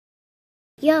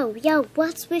Yo,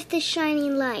 what's with the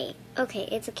shining light? Okay,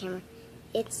 it's a camera.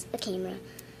 It's a camera.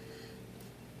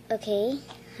 Okay,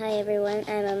 hi everyone,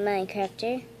 I'm a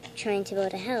Minecrafter trying to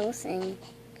build a house, and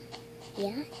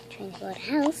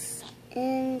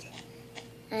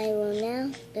I will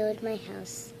now build my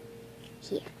house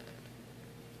here.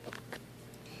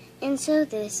 And so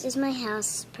this is my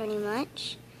house, pretty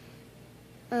much.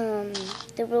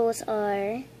 The rules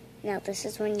are, now this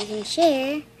is when you can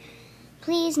share.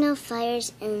 Please, no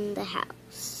fires in the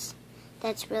house.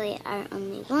 That's really our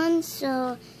only one,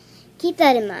 so keep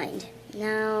that in mind.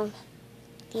 Now,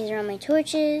 these are all my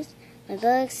torches, my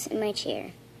books, and my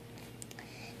chair.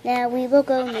 Now, we will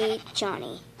go meet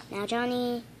Johnny. Now,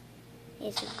 Johnny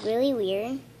is really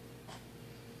weird.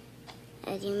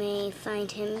 As you may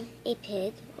find him a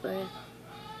pig or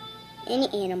any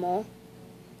animal,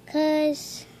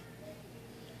 because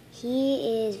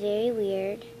he is very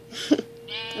weird.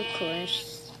 Of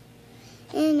course.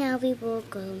 And now we will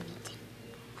go meet him.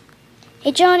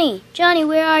 Hey, Johnny! Johnny,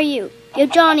 where are you? Yo,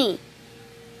 Johnny!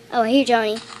 Oh, I hear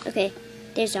Johnny. Okay,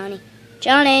 there's Johnny.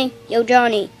 Johnny! Yo,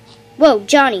 Johnny! Whoa,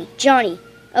 Johnny! Johnny!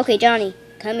 Okay, Johnny.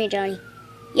 Come here, Johnny.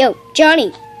 Yo,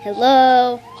 Johnny!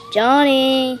 Hello?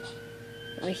 Johnny!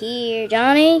 Over here,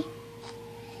 Johnny!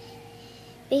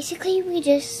 Basically, we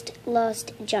just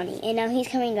lost Johnny, and now he's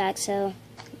coming back, so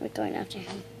we're going after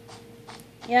him.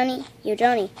 Johnny, yo,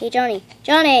 Johnny, hey, Johnny,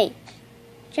 Johnny,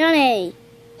 Johnny,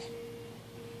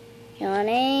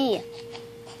 Johnny.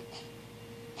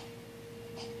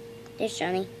 There's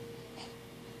Johnny.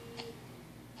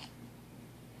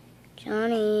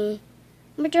 Johnny.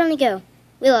 Where'd Johnny go?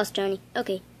 We lost Johnny.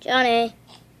 Okay, Johnny.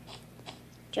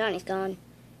 Johnny's gone.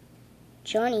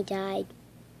 Johnny died.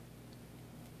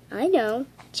 I know.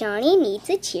 Johnny needs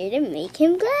a cheer to make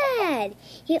him glad.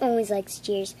 He always likes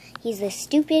cheers. He's the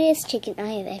stupidest chicken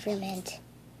I have ever met.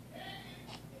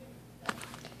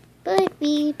 But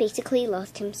we basically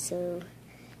lost him, so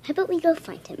how about we go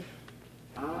find him?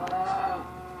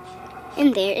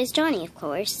 And there is Johnny, of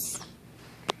course.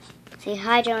 Say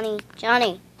hi, Johnny.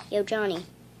 Johnny. Yo, Johnny.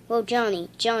 Whoa, Johnny.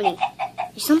 Johnny.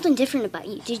 There's something different about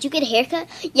you. Did you get a haircut?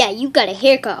 Yeah, you got a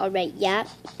haircut already. Yeah.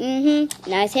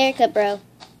 Nice haircut, bro.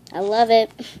 I love it.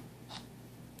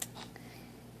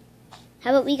 How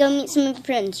about we go meet some of your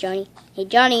friends, Johnny? Hey,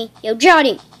 Johnny. Yo,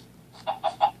 Johnny.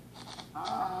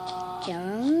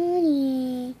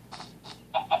 Johnny.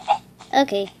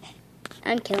 Okay.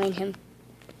 I'm killing him.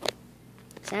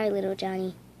 Sorry, little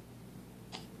Johnny.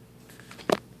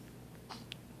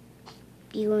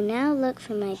 You will now look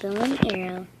for my bow and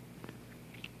arrow.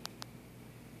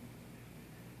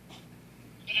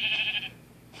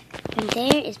 And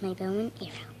there is my bow and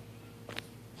arrow.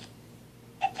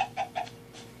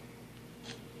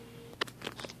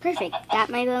 Perfect,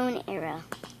 got my bow and arrow.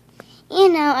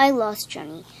 And now I lost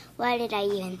Johnny. Why did I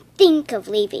even think of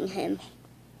leaving him?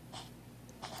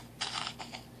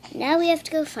 Now we have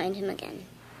to go find him again.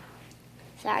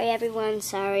 Sorry everyone,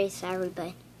 sorry,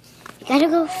 but we gotta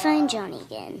go find Johnny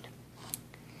again.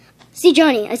 See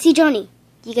Johnny, I see Johnny.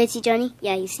 Do you guys see Johnny?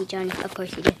 Yeah, you see Johnny, of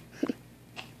course you do.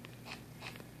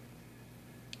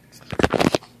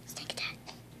 Snake attack.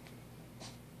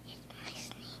 It's my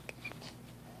snake.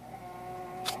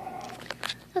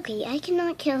 Okay, I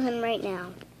cannot kill him right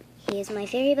now. He is my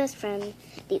very best friend,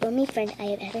 the only friend I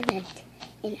have ever met,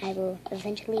 and I will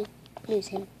eventually lose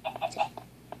him. So.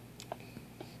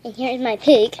 And here is my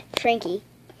pig, Frankie,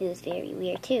 who is very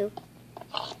weird too.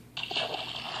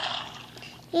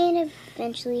 And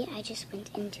eventually I just went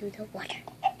into the water,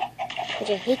 which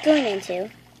I hate going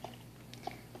into.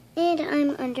 And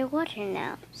I'm underwater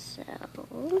now, so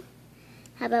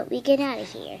how about we get out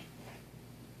of here?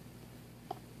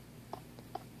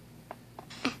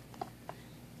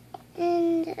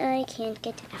 And I can't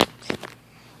get out.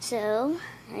 So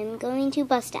I'm going to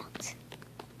bust out.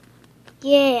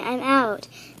 Yay, I'm out.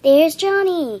 There's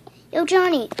Johnny. Yo,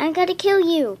 Johnny, I gotta kill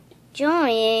you.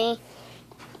 Johnny.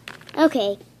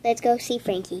 Okay, let's go see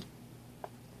Frankie.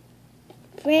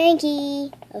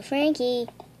 Frankie. Oh, Frankie.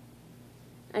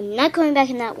 I'm not going back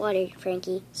in that water,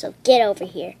 Frankie, so get over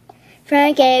here.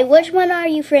 Frankie, which one are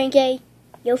you, Frankie?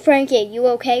 Yo, Frankie, you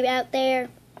okay out there?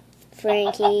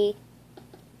 Frankie.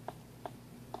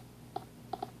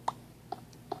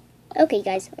 Okay,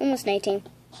 guys, almost nighttime.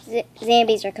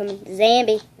 Zombies are coming.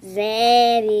 Zombie.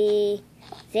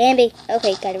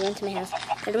 Okay, gotta run to my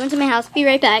house. Be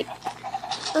right back.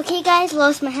 Okay, guys,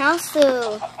 lost my house,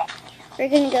 so we're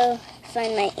gonna go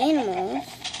find my animals,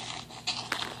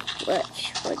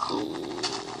 which would be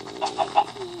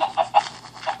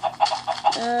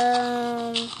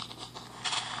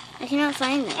I cannot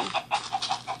find them.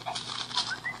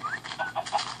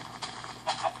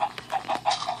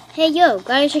 Hey, yo,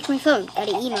 gotta check my phone. Got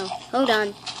an email. Hold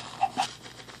on.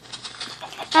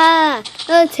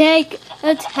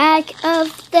 Attack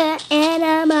of the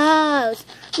animals.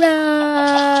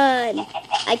 Run!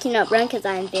 I cannot run because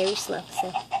I am very slow,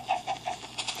 so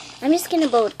I'm just gonna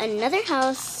build another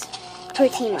house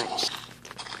pretty much.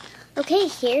 Okay,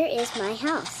 here is my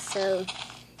house. So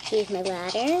here's my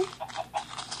ladder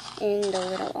and the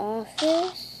little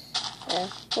office.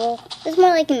 Well, it's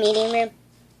more like a meeting room.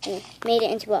 I made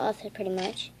it into an office pretty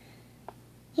much.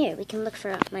 Here, we can look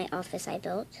for my office I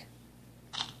built.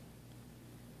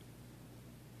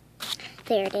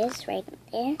 There it is, right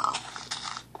there.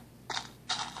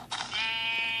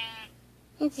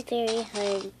 It's very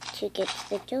hard to get to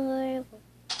the door,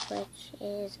 which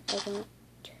is, I don't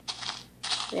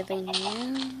really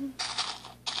know.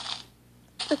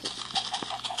 Okay.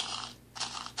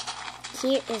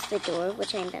 Here is the door,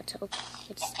 which I'm about to open,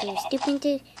 which is kind of stupid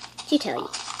to tell you,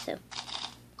 so.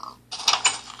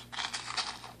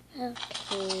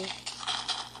 Okay.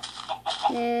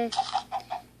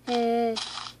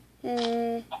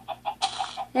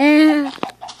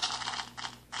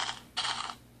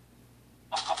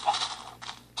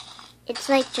 It's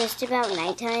like just about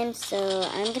nighttime, so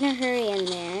I'm gonna hurry in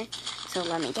there. So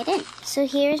let me get in. So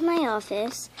here's my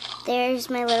office. There's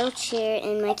my little chair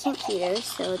and my computer.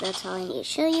 So that's all I need to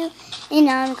show you. And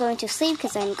now I'm going to sleep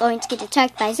because I'm going to get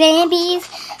attacked by zombies.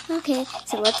 Okay,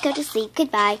 so let's go to sleep.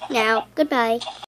 Goodbye. Now, goodbye.